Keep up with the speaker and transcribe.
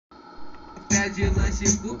pede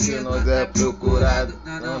lanche porque nós é procurado.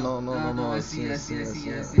 Não, assim.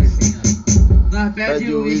 Nós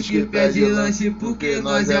pede uísque, pede lanche porque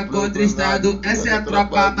nós é contra estado. Essa é a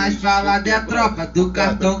tropa mais falada, é a tropa do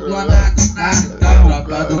cartão clonado.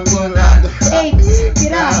 Tropa do clonado. Ei,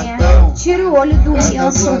 piranha, tira o olho do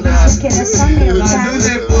meu sorriso que ele é só meu, tá? Nós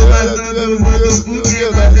usa informação dos outros porque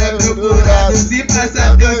nós é procurado. Se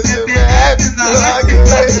passar teu CPF, não vai ter.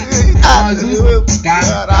 Nós usa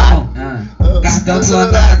cartão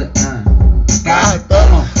clonado.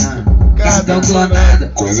 Cartão clonado.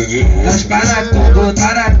 Coisa de Nós para tudo.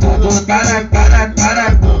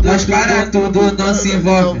 Nós para tudo, não se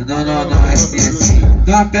envolve. Não, é assim.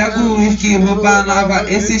 Nós pega o uísque, roupa nova.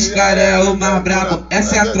 Esses caras é o mais brabo.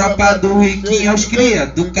 Essa é a tropa do Riquinho, os cria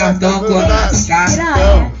do cartão clonado.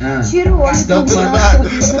 Piranha, tira o olho do meu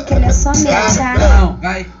sorriso que ele é só meu, tá?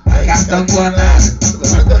 Vai, cartão clonado.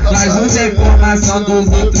 Nós usa a informação dos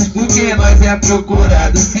outros porque nós é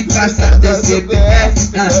procurado. Se passar teu CPF,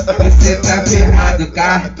 você tá ferrado.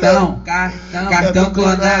 Cartão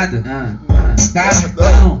clonado.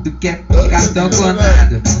 Tu quer cartão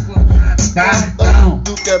clonado.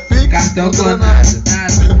 Cartão clonado.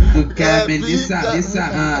 Tu quer Melissa,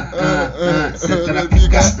 senta na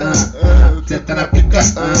pica, senta na pica,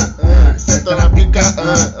 senta na pica,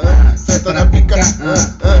 senta na pica.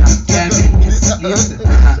 Tu quer Melissa,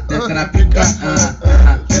 senta na pica,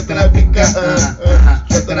 senta na pica,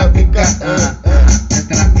 senta na pica,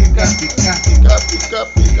 senta na pica,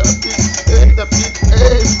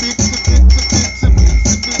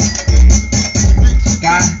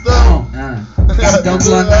 Cartão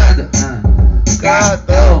clonado.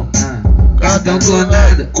 Cartão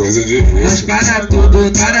clonado. coisa de Nós para tudo.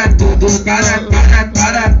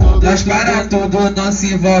 Nós para tudo, não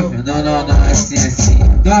se envolve. Não, é assim.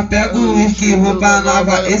 Nós pega o uísque, roupa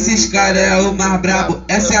nova. Esses caras é o mais brabo.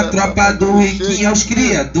 Essa é a tropa do Riquinho, os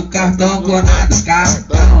cria do cartão clonado.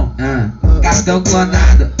 Cartão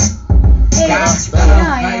clonado.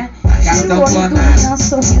 Cartão clonado.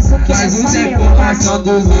 Nós usa a informação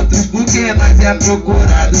dos outros porque nós é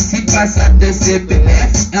procurado. Se passar teu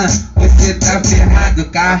CPF, você tá ferrado.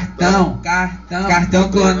 Cartão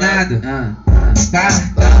clonado.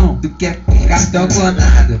 Tu quer cartão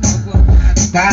clonado.